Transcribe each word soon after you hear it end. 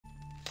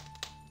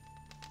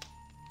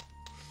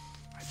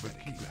But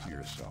keep it to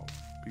yourself.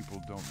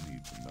 People don't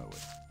need to know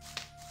it.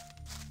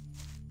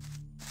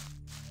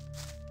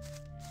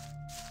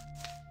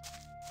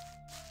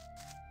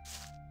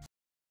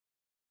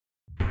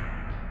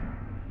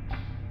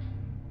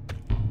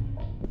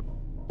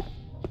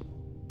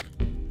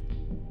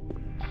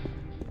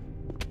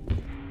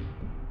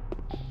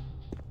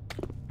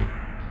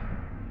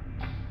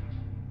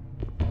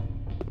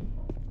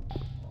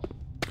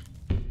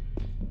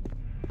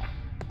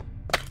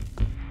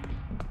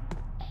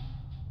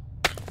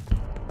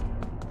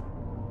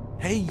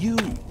 Hey, you!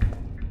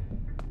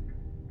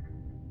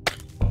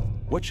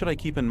 What should I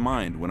keep in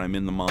mind when I'm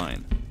in the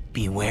mine?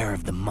 Beware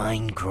of the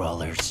mine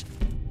crawlers.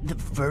 The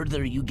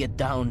further you get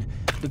down,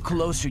 the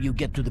closer you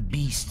get to the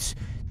beasts.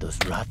 Those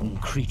rotten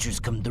creatures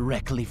come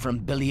directly from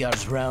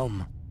Beliar's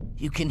realm.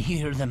 You can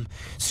hear them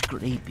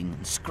scraping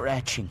and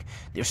scratching.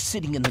 They're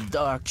sitting in the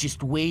dark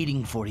just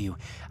waiting for you.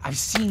 I've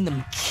seen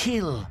them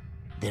kill.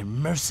 They're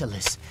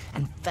merciless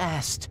and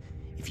fast.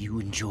 If you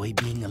enjoy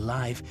being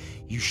alive,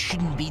 you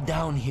shouldn't be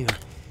down here.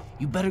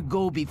 You better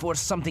go before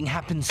something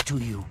happens to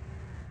you.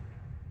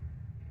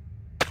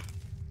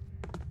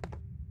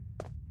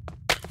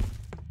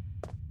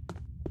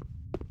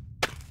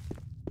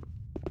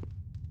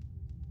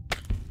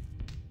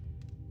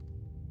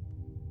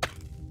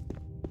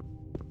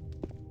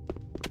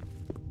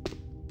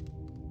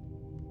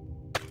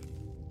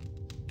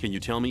 Can you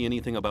tell me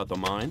anything about the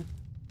mine?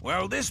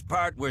 Well, this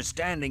part we're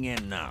standing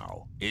in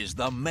now is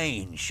the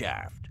main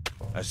shaft.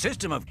 A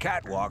system of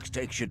catwalks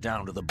takes you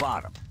down to the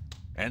bottom.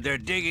 And they're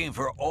digging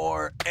for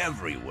ore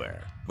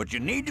everywhere. But you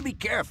need to be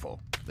careful.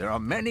 There are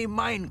many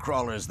mine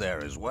crawlers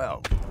there as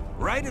well.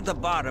 Right at the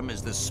bottom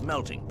is the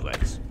smelting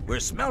place. We're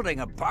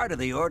smelting a part of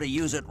the ore to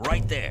use it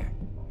right there.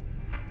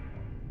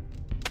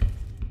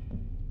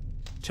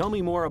 Tell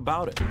me more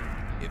about it.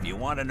 If you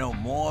want to know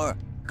more,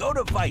 go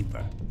to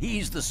Viper.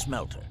 He's the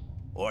smelter.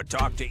 Or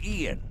talk to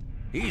Ian.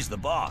 He's the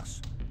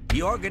boss.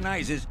 He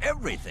organizes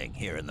everything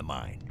here in the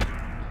mine.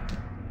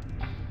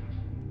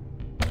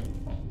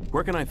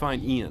 Where can I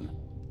find Ian?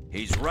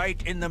 He's right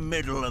in the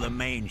middle of the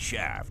main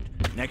shaft,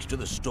 next to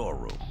the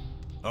storeroom.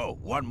 Oh,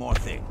 one more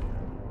thing.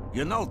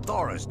 You know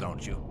Thoris,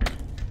 don't you?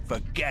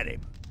 Forget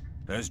him.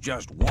 There's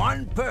just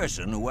one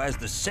person who has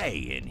the say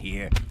in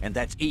here, and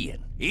that's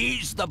Ian.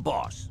 He's the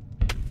boss.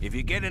 If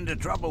you get into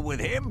trouble with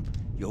him,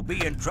 you'll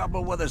be in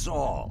trouble with us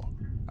all.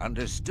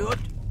 Understood?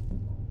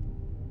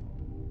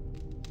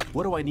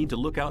 What do I need to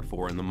look out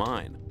for in the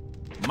mine?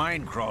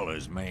 Mine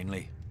crawlers,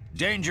 mainly.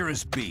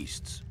 Dangerous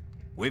beasts.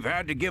 We've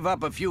had to give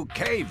up a few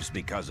caves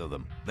because of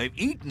them. They've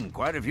eaten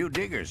quite a few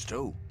diggers,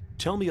 too.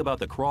 Tell me about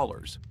the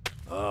crawlers.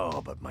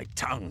 Oh, but my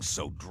tongue's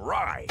so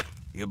dry.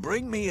 You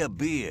bring me a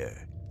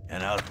beer,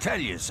 and I'll tell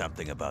you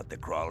something about the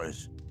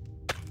crawlers.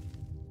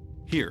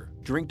 Here,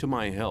 drink to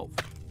my health.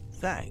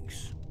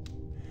 Thanks.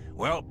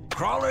 Well,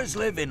 crawlers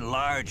live in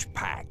large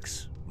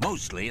packs,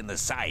 mostly in the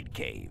side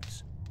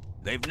caves.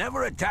 They've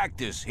never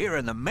attacked us here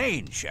in the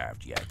main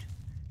shaft yet.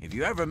 If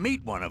you ever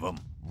meet one of them,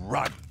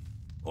 run.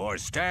 Or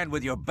stand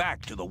with your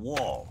back to the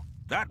wall.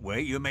 That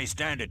way you may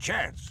stand a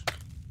chance.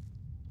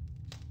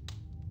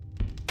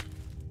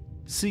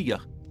 See ya.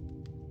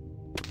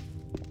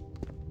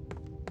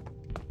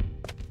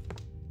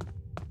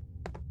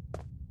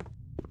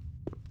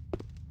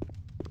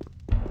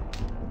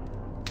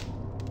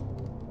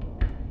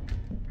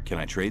 Can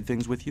I trade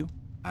things with you?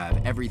 I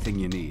have everything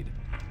you need.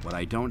 What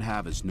I don't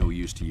have is no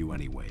use to you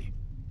anyway.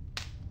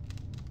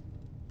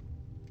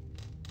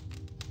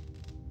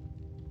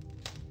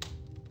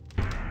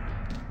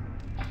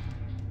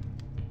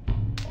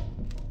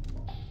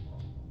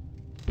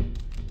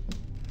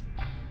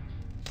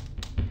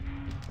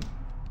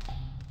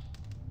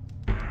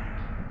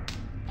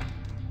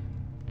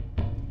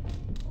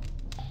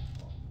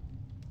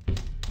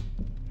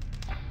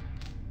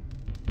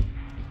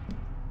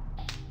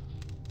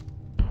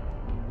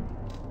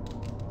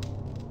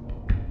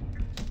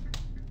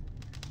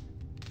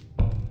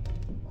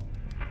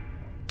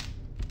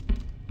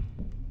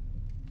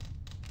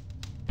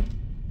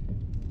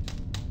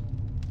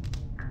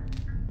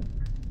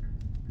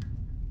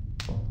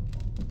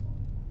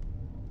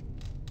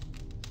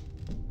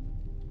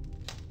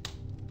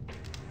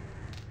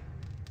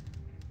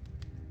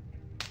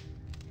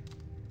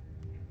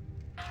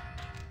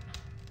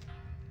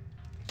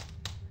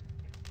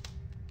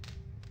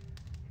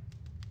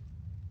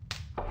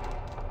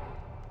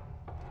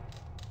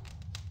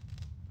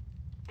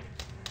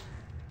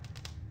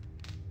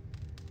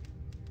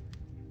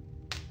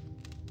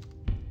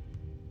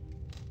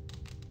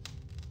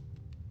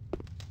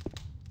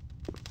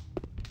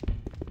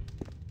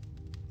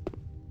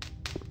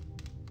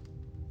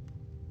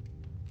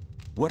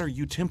 What are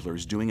you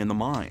Templars doing in the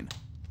mine?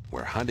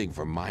 We're hunting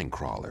for mine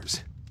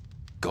crawlers.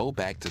 Go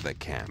back to the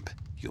camp.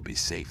 You'll be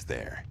safe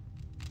there.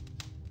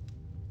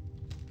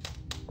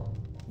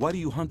 Why do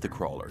you hunt the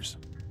crawlers?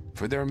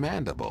 For their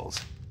mandibles.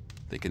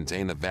 They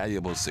contain a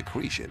valuable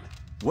secretion.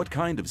 What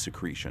kind of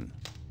secretion?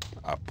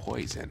 A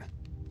poison.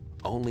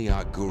 Only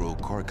our guru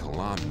Kor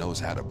Kalam knows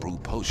how to brew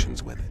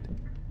potions with it.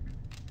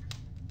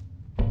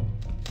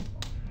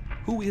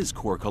 Who is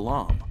Kor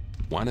Kalam?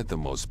 One of the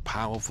most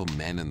powerful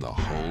men in the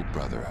whole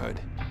Brotherhood.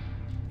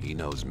 He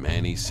knows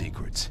many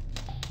secrets.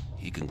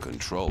 He can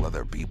control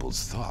other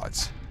people's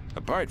thoughts.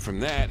 Apart from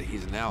that,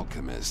 he's an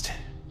alchemist.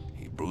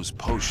 He brews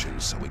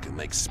potions so we can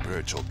make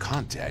spiritual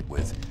contact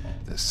with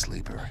the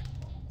Sleeper.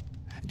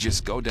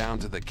 Just go down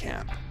to the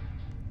camp.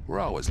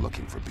 We're always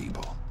looking for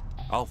people.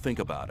 I'll think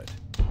about it.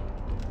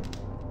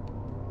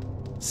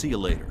 See you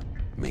later.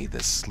 May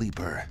the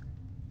Sleeper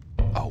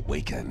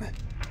awaken.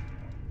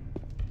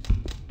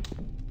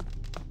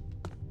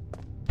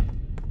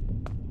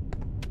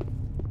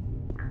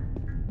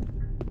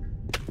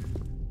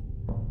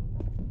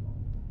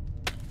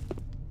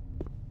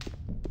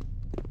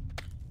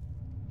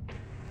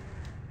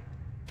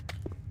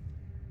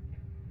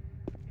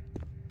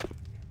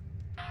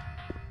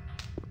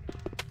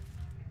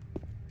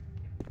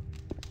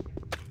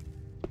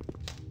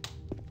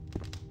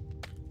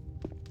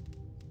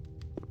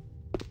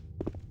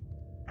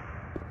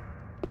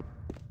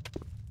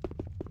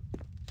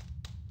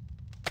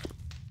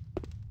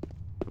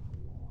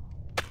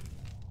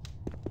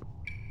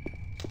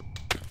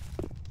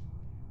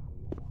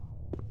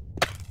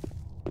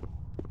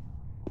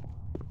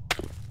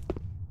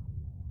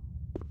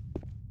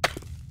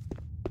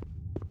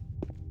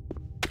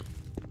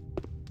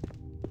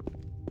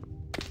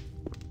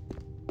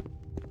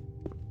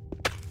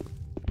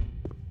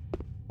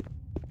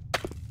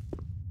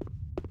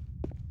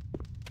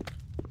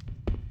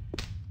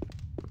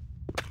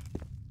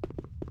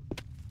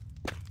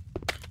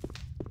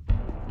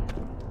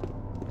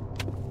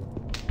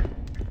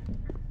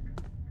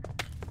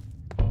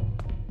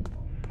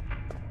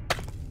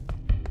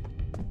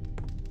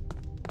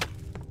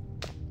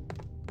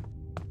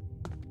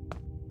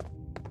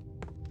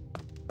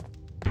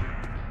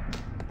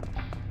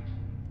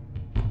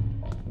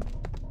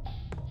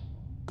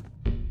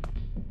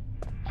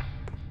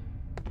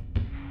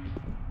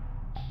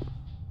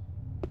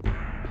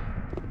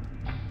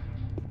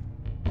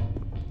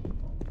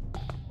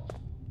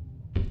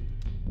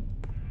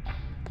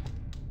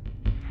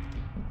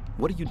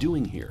 What are you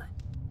doing here?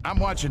 I'm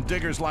watching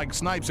diggers like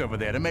snipes over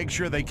there to make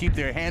sure they keep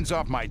their hands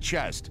off my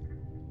chest.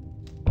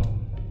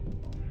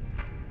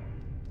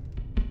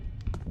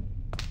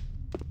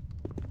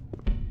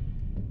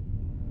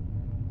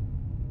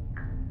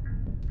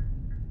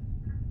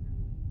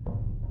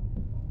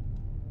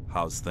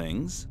 How's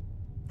things?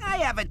 I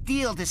have a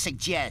deal to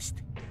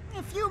suggest.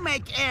 If you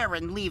make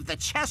Aaron leave the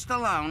chest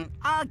alone,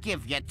 I'll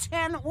give you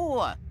 10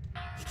 ore.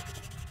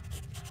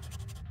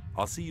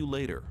 I'll see you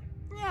later.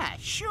 Yeah,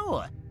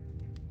 sure.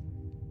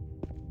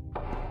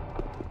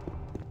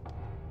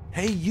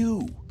 Hey,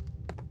 you!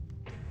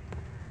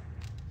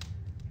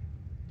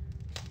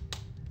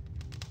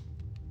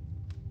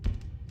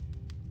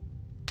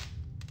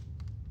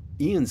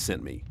 Ian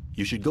sent me.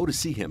 You should go to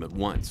see him at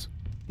once.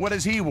 What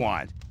does he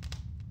want?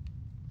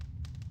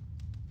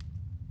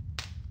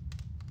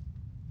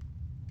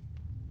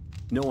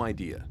 No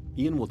idea.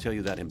 Ian will tell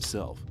you that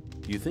himself.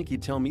 Do you think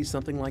he'd tell me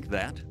something like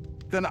that?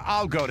 Then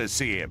I'll go to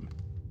see him.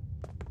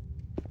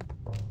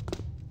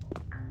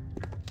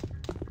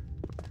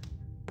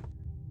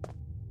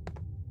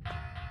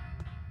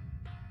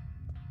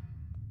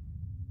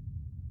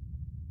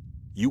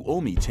 You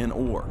owe me 10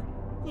 ore.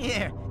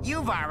 Here,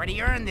 you've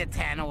already earned the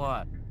 10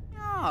 ore.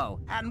 Oh,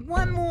 and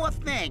one more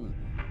thing.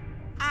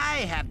 I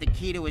have the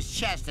key to his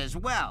chest as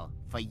well.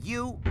 For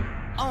you,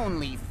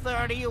 only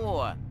 30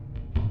 ore.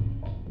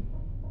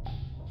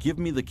 Give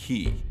me the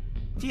key.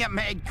 You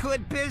made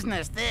good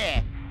business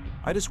there.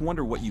 I just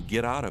wonder what you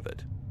get out of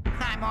it.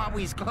 I'm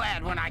always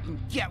glad when I can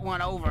get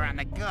one over on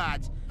the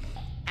gods.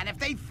 And if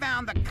they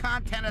found the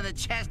content of the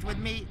chest with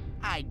me,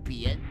 I'd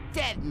be a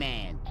dead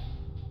man.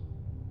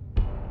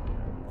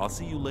 I'll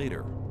see you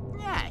later.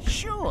 Yeah,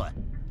 sure.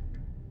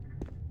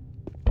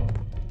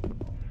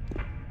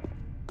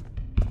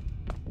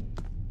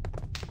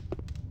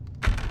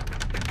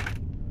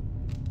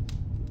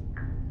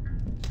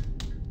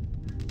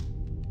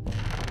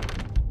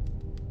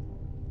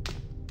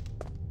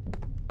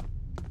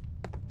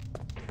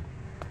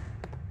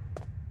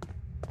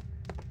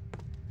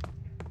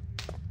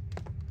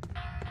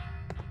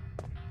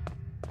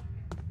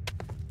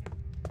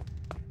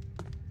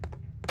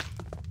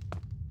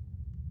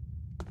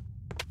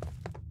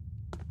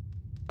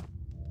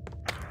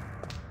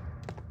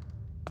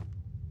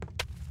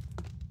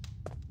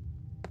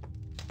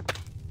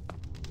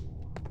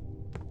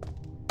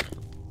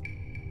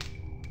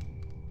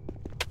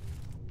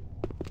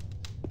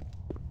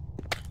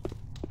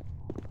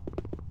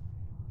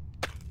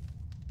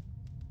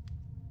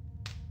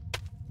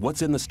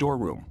 What's in the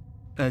storeroom?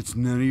 That's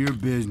none of your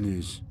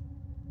business.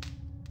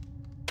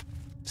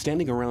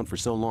 Standing around for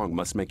so long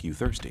must make you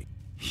thirsty.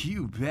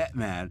 You bet,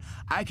 man.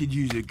 I could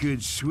use a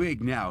good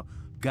swig now.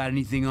 Got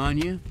anything on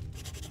you?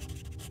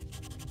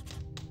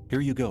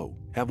 Here you go.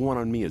 Have one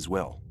on me as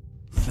well.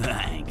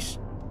 Thanks.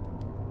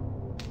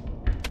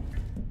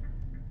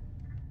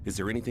 Is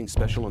there anything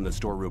special in the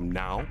storeroom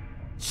now?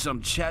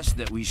 Some chest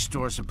that we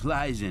store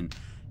supplies in.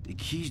 The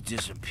keys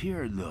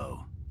disappeared,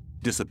 though.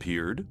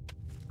 Disappeared?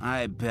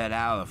 I bet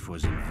Aleph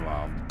was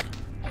involved.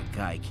 That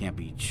guy can't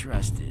be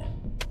trusted.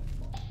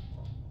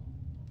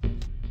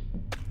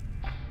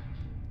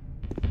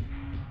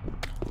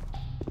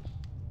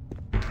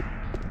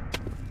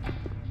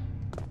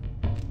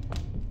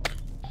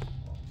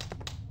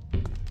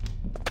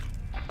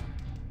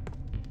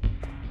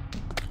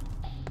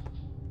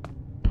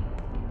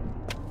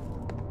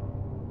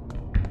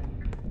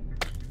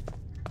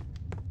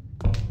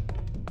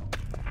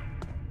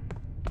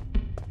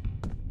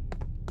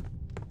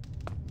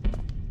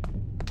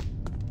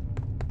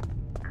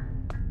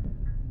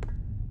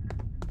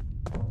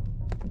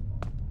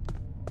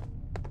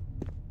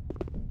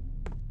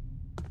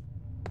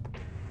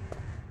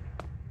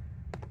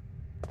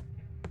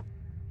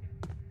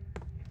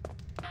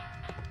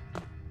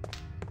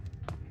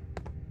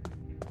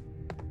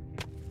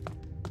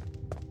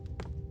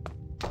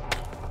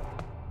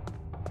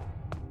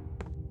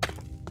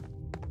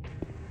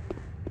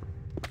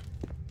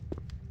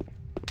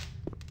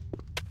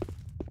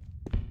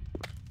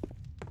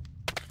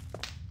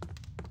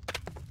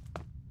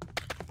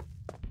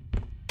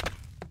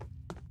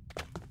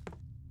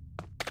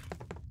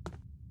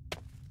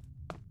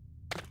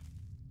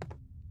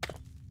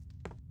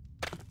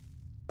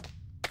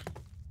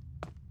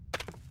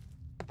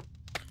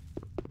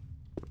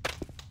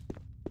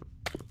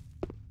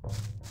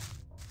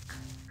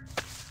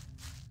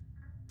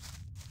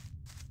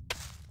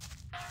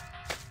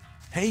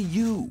 Hey,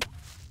 you!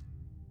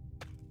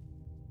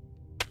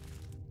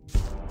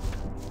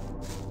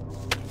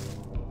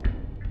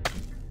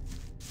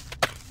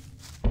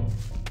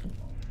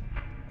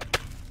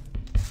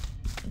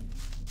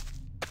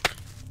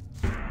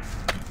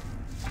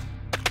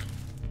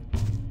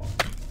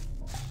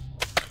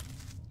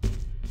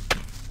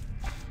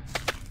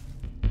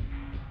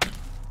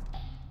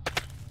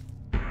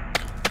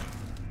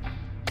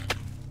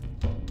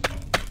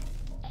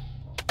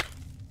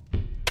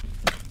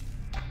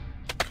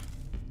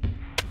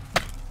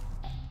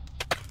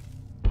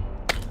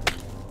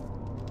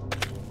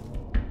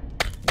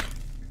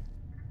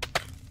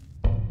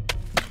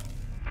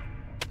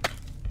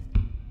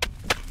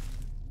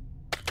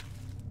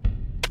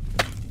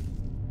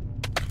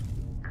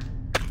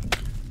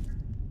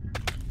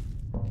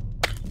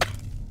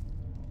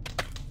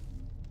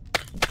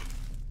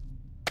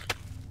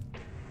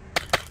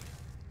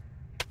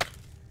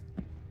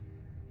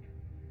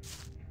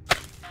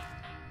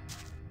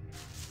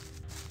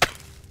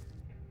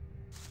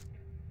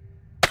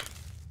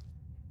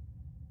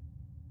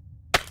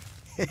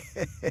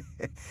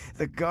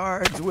 The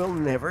guards will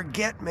never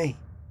get me.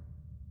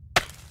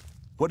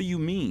 What do you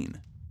mean?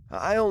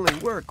 I only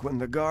work when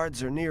the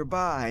guards are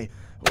nearby,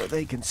 or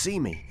they can see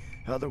me.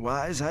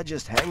 Otherwise, I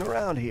just hang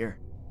around here.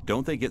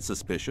 Don't they get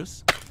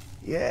suspicious?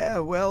 Yeah,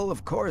 well,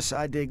 of course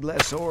I dig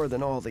less ore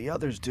than all the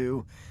others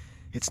do.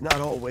 It's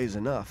not always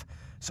enough,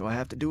 so I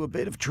have to do a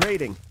bit of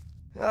trading.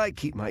 I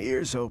keep my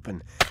ears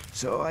open,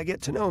 so I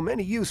get to know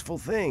many useful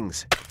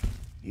things.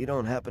 You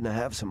don't happen to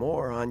have some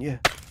ore on you?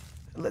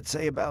 Let's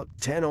say about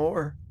 10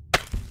 ore?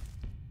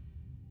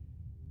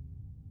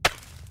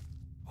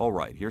 All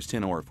right, here's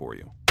 10 ore for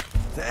you.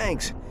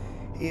 Thanks.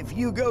 If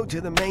you go to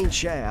the main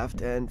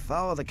shaft and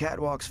follow the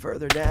catwalks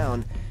further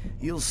down,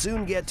 you'll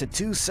soon get to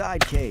 2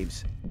 side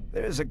caves.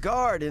 There's a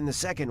guard in the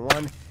second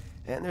one,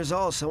 and there's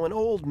also an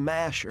old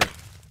masher.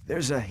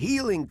 There's a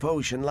healing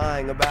potion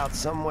lying about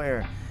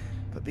somewhere,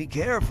 but be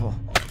careful,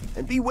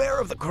 and beware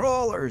of the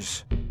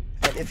crawlers.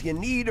 And if you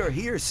need or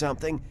hear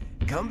something,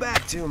 come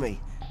back to me.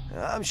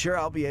 I'm sure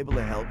I'll be able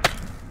to help.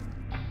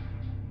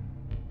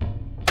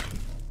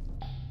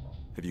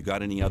 Have you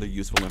got any other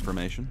useful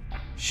information?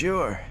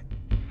 Sure.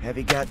 Have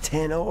you got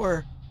 10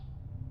 ore?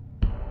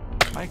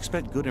 I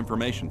expect good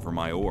information for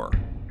my ore.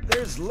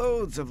 There's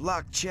loads of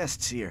locked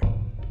chests here.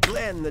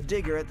 Glenn, the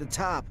digger at the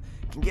top,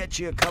 can get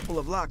you a couple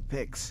of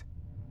lockpicks.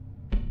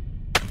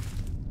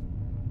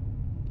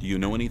 Do you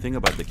know anything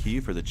about the key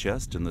for the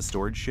chest in the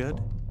storage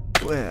shed?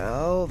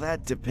 Well,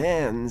 that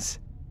depends.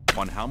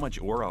 On how much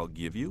ore I'll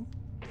give you?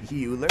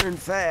 You learn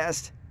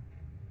fast.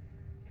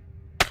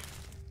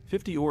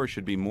 50 ore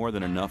should be more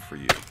than enough for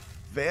you.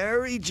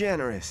 Very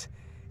generous.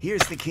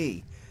 Here's the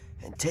key.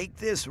 And take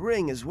this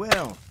ring as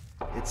well.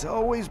 It's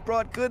always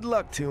brought good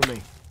luck to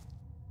me.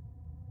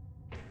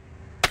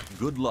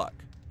 Good luck.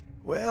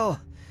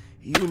 Well,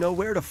 you know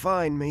where to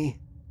find me.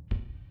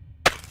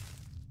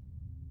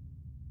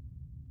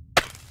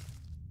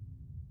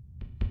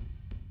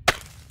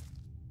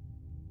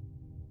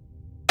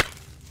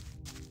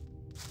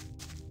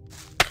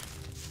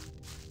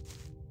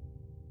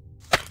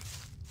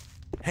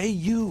 Hey,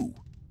 you!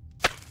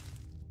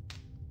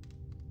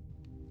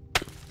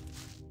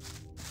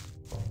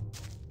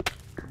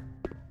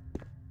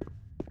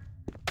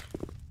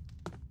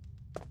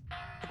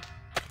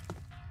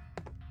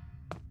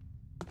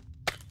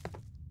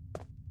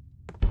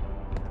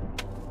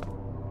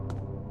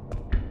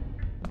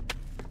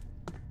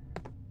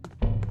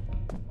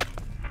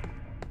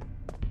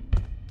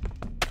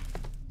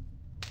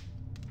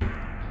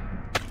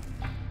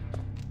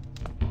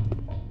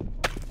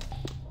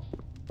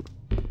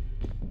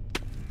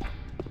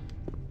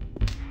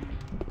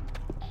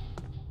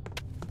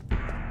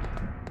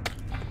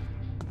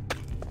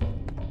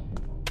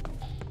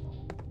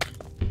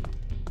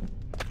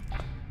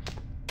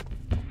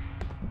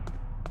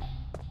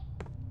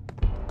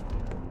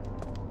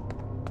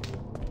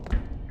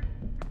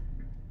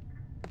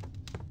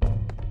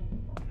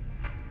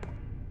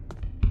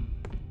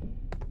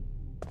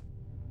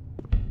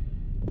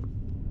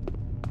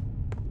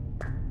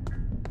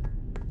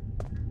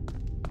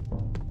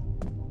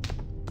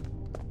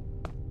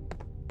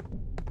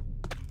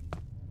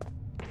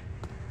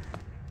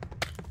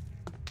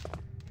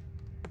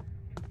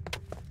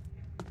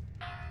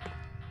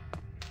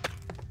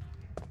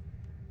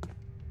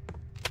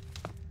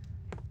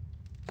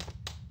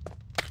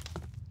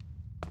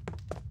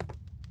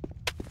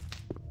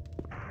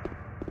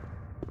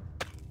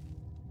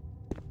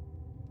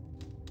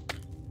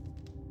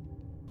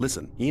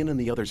 Listen, Ian and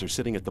the others are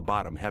sitting at the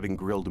bottom having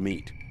grilled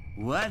meat.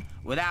 What?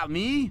 Without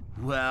me?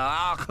 Well,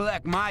 I'll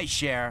collect my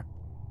share.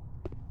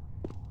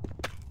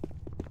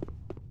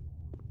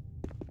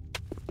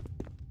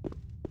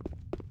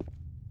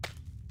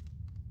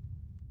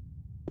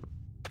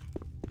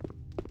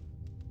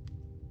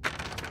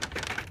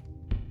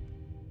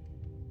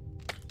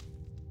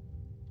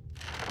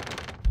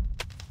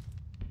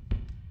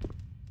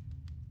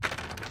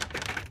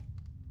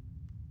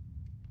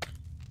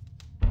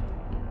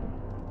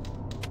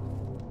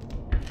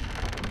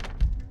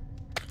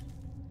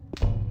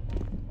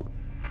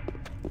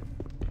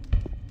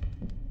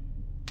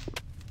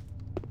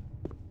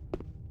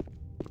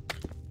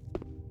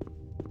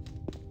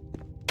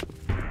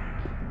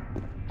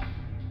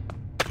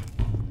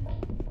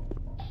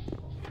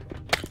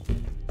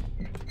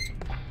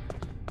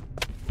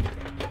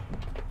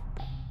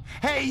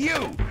 Hey,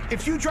 you!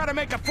 If you try to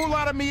make a fool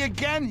out of me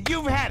again,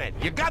 you've had it.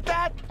 You got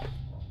that?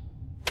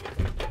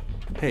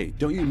 Hey,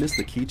 don't you miss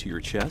the key to your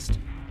chest?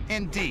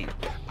 Indeed.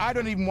 I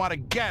don't even want to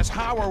guess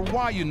how or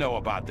why you know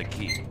about the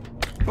key.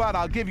 But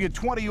I'll give you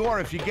 20 ore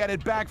if you get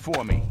it back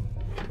for me.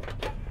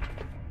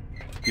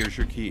 Here's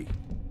your key.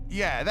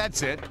 Yeah,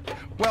 that's it.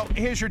 Well,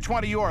 here's your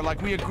 20 ore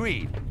like we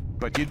agreed.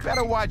 But you'd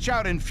better watch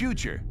out in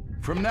future.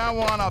 From now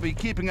on, I'll be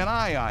keeping an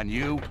eye on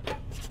you.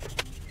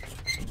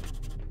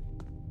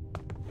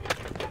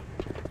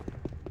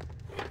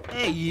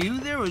 Hey, you,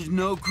 there was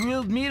no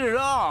grilled meat at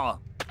all.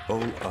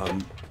 Oh,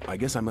 I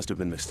guess I must have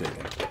been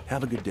mistaken.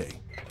 Have a good day.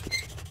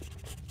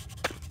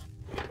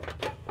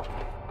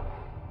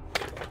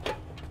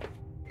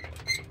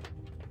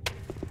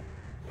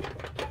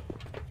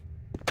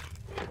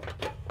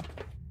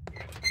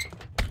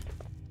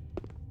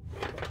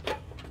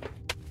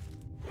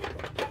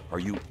 Are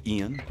you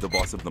Ian, the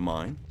boss of the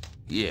mine?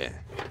 Yeah,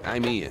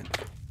 I'm Ian,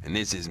 and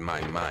this is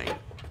my mine,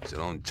 so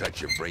don't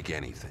touch or break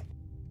anything.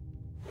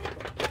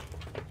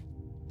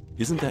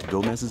 Isn't that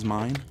Gomez's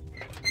mine?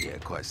 Yeah,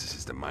 of course, this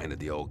is the mine of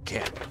the old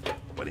cat.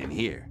 But in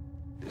here,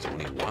 there's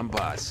only one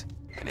boss,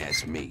 and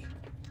that's me.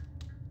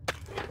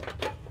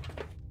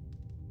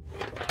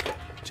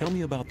 Tell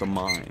me about the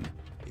mine.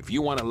 If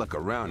you want to look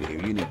around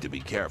here, you need to be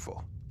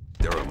careful.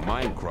 There are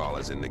mine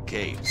crawlers in the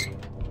caves.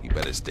 You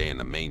better stay in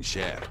the main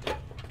shaft.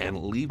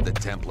 And leave the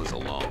Templars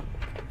alone.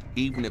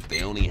 Even if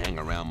they only hang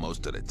around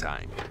most of the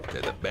time,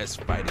 they're the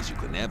best fighters you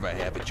can ever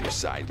have at your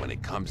side when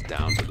it comes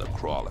down to the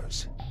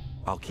crawlers.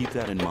 I'll keep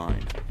that in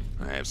mind.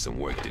 I have some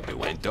work to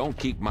do, and don't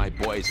keep my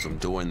boys from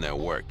doing their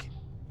work.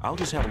 I'll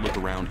just have a look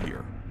around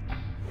here.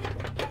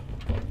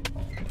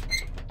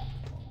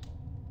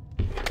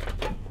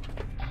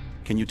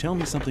 Can you tell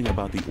me something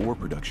about the ore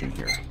production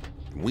here?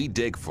 We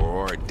dig for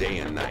ore day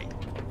and night.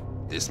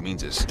 This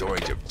means a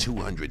storage of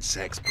 200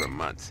 sacks per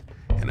month,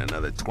 and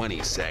another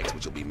 20 sacks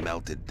which will be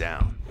melted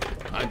down.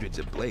 Hundreds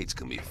of blades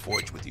can be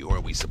forged with the ore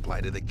we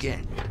supply to the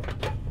gang.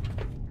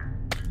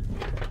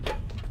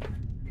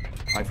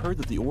 I've heard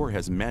that the ore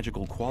has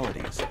magical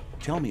qualities.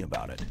 Tell me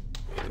about it.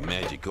 The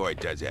magic ore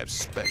does have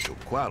special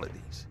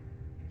qualities.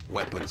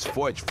 Weapons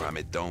forged from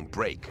it don't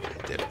break.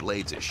 Their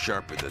blades are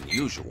sharper than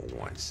usual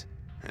ones.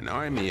 An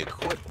army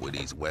equipped with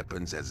these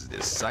weapons has a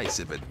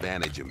decisive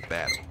advantage in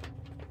battle.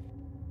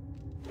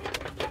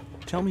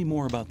 Tell me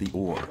more about the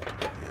ore.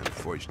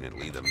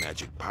 Unfortunately, the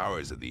magic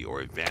powers of the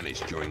ore vanish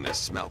during the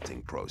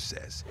smelting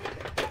process.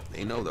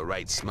 They know the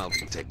right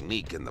smelting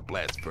technique in the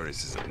blast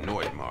furnaces of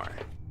Nordmar.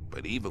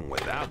 But even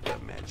without the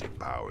magic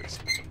powers,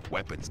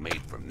 weapons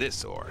made from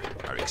this ore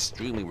are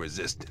extremely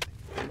resistant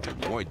and do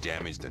more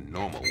damage than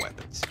normal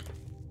weapons.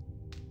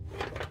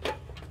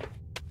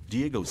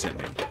 Diego sent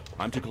me.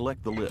 I'm to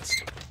collect the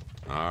list.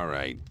 All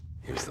right,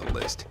 here's the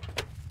list.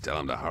 Tell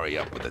him to hurry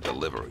up with the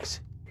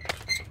deliveries.